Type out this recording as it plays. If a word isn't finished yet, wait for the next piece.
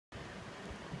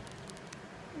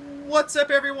What's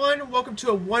up, everyone? Welcome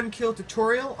to a Onekill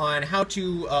tutorial on how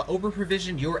to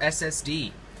over-provision your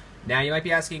SSD. Now, you might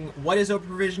be asking, what is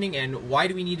over-provisioning and why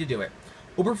do we need to do it?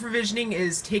 Over-provisioning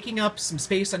is taking up some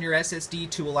space on your SSD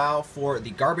to allow for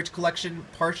the garbage collection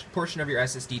portion of your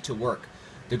SSD to work.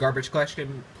 The garbage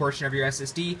collection portion of your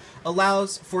SSD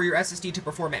allows for your SSD to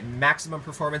perform at maximum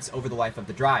performance over the life of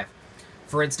the drive.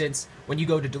 For instance, when you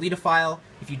go to delete a file,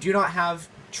 if you do not have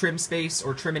trim space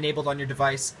or trim enabled on your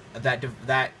device,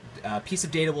 that piece of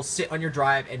data will sit on your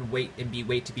drive and wait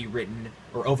to be written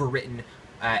or overwritten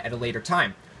at a later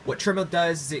time. What trim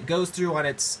does is it goes through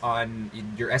on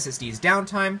your SSD's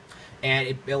downtime, and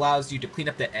it allows you to clean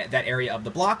up that area of the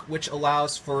block, which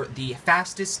allows for the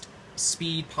fastest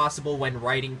speed possible when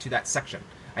writing to that section.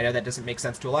 I know that doesn't make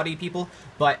sense to a lot of you people,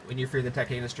 but when you're in the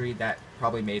tech industry, that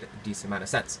probably made a decent amount of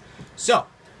sense. So,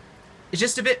 the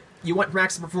gist of it, you want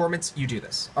maximum performance, you do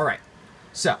this. Alright,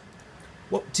 so,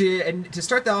 to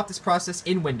start off this process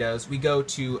in Windows, we go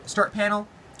to Start Panel,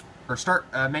 or Start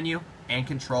Menu, and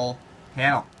Control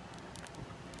Panel.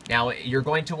 Now, you're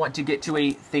going to want to get to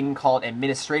a thing called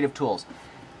Administrative Tools.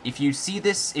 If you see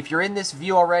this, if you're in this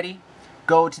view already,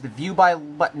 go to the View By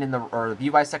button or the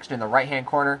View By section in the right-hand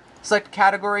corner, select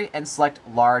Category, and select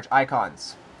Large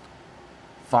Icons.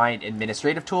 Find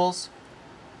Administrative Tools,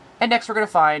 and next we're going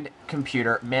to find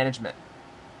Computer Management.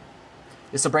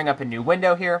 This will bring up a new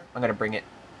window here. I'm going to bring it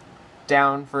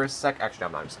down for a sec. Actually, no,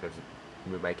 I'm not. I'm just going to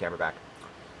move my camera back.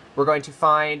 We're going to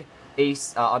find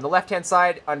on the left-hand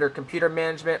side, under Computer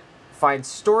Management, find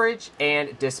Storage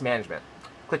and Disk Management.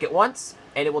 Click it once,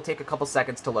 and it will take a couple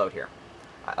seconds to load here.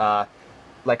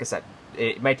 Like I said,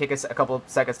 it might take us a couple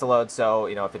seconds to load, so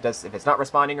if it's not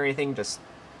responding or anything, just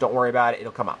don't worry about it.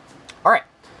 It'll come up. All right.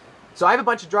 So I have a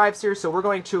bunch of drives here, so we're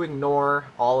going to ignore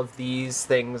all of these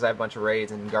things. I have a bunch of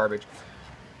RAIDs and garbage.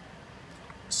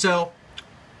 So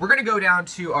we're going to go down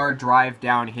to our drive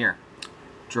down here.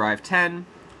 Drive 10.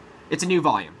 It's a new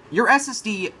volume. Your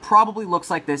SSD probably looks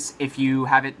like this if you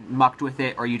haven't mucked with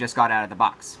it or you just got out of the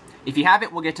box. If you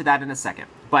haven't, we'll get to that in a second.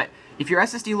 But if your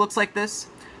SSD looks like this,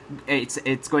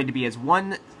 it's going to be as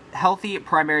one healthy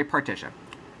primary partition.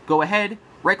 Go ahead,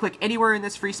 right-click anywhere in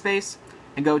this free space,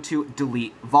 and go to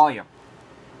Delete Volume.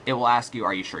 It will ask you,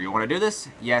 are you sure you want to do this?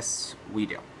 Yes, we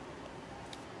do.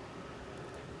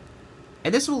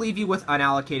 And this will leave you with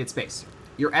unallocated space.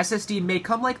 Your SSD may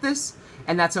come like this,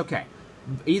 and that's okay.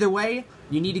 Either way,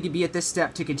 you need to be at this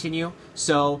step to continue,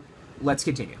 so let's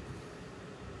continue.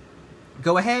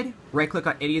 Go ahead, right-click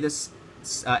on any of this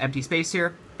empty space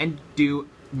here, and do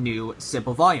New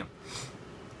Simple Volume.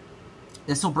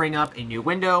 This will bring up a new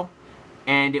window,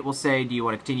 and it will say, do you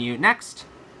want to continue next?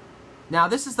 Now,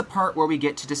 this is the part where we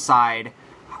get to decide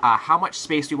how much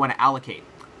space we want to allocate.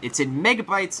 It's in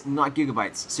megabytes, not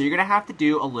gigabytes, so you're going to have to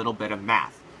do a little bit of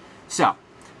math. So,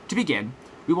 to begin,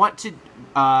 we want to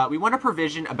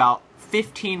provision about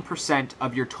 15%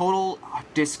 of your total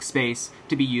disk space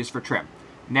to be used for trim.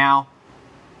 Now,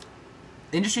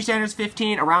 industry standard is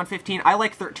 15, around 15. I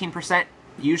like 13%.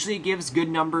 Usually it gives good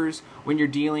numbers when you're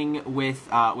dealing with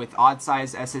odd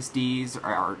size SSDs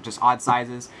or just odd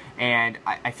sizes, and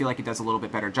I feel like it does a little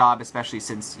bit better job, especially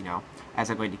since, as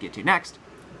I'm going to get to next,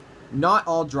 not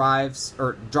all drives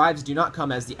do not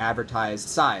come as the advertised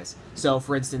size. So,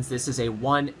 for instance, this is a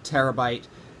 1 terabyte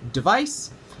device,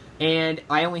 and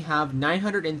I only have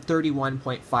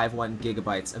 931.51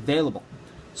 gigabytes available.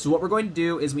 So what we're going to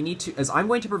do is I'm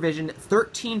going to provision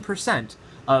 13%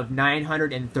 of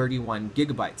 931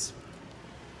 gigabytes.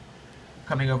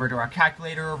 Coming over to our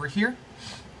calculator over here,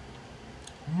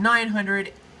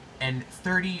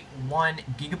 931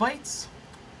 gigabytes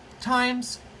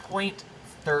times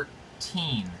 0.13.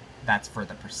 That's for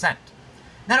the percent.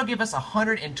 That'll give us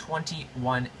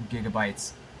 121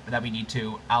 gigabytes that we need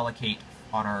to allocate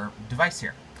on our device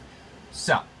here.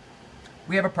 So,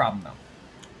 we have a problem though.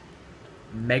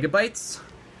 Megabytes,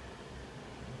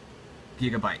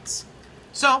 gigabytes.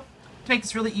 So, to make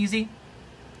this really easy,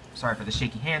 sorry for the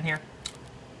shaky hand here,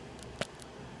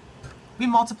 we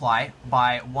multiply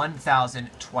by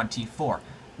 1024.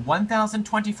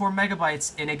 1024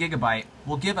 megabytes in a gigabyte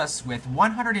will give us with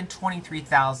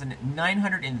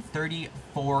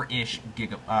 123,934-ish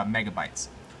megabytes.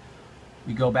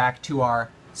 We go back to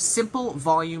our simple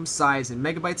volume size in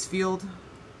megabytes field.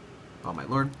 Oh my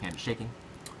lord, hand is shaking.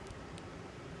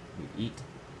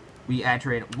 We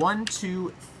enter in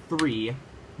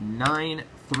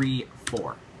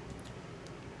 123,934.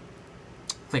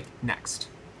 Click Next.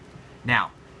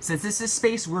 Now, since this is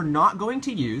space we're not going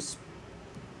to use,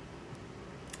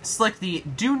 select the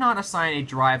Do Not Assign a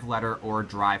Drive Letter or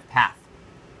Drive Path.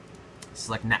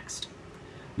 Select Next.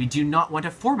 We do not want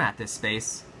to format this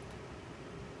space,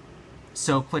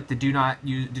 So click the do not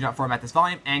format this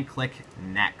volume and click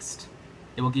next.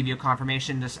 It will give you a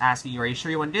confirmation just asking you, are you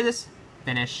sure you want to do this?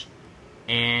 Finish.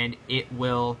 And it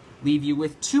will leave you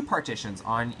with 2 partitions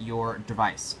on your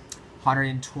device.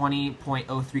 120.03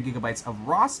 gigabytes of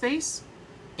raw space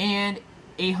and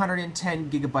 810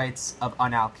 gigabytes of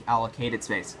unallocated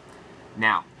space.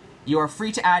 Now, you are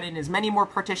free to add in as many more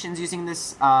partitions using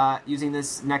this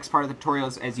next part of the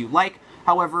tutorials as you like.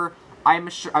 However, I'm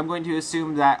going to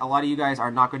assume that a lot of you guys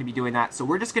are not going to be doing that, so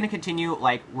we're just going to continue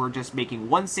like we're just making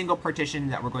one single partition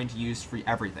that we're going to use for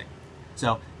everything.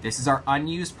 So this is our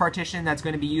unused partition that's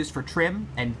going to be used for trim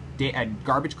and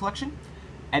garbage collection,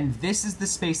 and this is the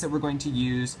space that we're going to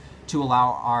use to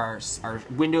allow our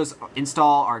Windows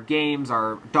install, our games,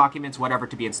 our documents, whatever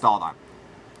to be installed on.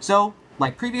 So,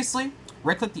 like previously,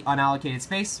 right-click the unallocated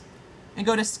space and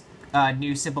go to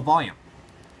New Simple Volume.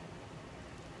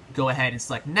 Go ahead and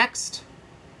select Next,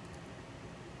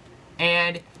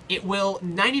 and it will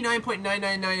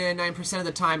 99.99999% of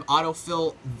the time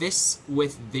autofill this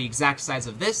with the exact size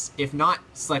of this. If not,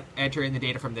 select enter in the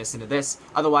data from this into this.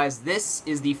 Otherwise, this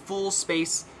is the full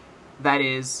space that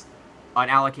is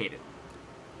unallocated.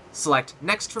 Select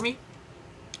Next for me.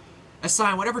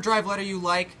 Assign whatever drive letter you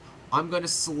like. I'm going to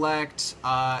select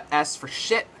S for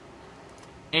shit.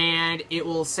 And it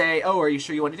will say, oh, are you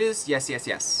sure you want to do this? Yes, yes,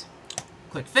 yes.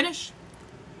 Click Finish.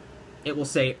 It will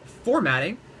say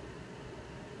Formatting.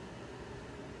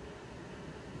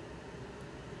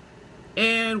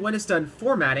 And when it's done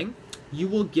formatting, you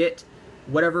will get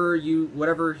whatever you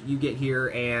get here.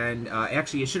 And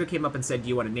actually, it should have came up and said, do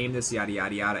you want to name this? Yada,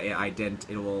 yada, yada. I didn't.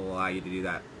 It will allow you to do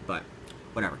that. But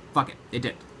whatever. Fuck it. It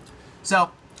did.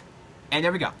 So, and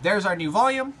there we go. There's our new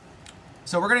volume.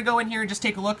 So we're going to go in here and just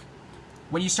take a look.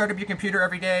 When you start up your computer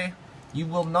every day, you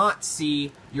will not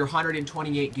see your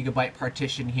 128 gigabyte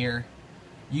partition here.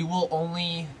 You will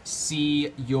only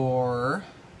see your,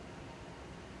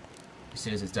 as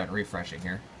soon as it's done refreshing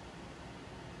here.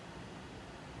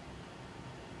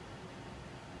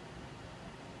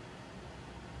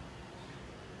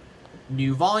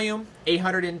 New volume,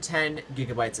 810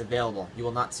 gigabytes available. You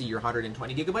will not see your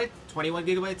 120 gigabytes, 21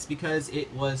 gigabytes, because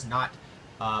it was not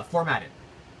formatted.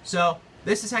 So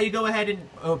this is how you go ahead and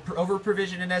over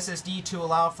provision an SSD to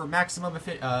allow for maximum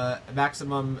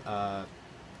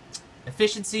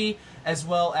efficiency as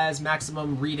well as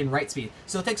maximum read and write speed.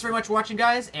 So thanks very much for watching,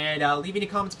 guys, and leave any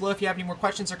comments below if you have any more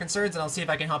questions or concerns, and I'll see if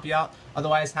I can help you out.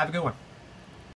 Otherwise, have a good one.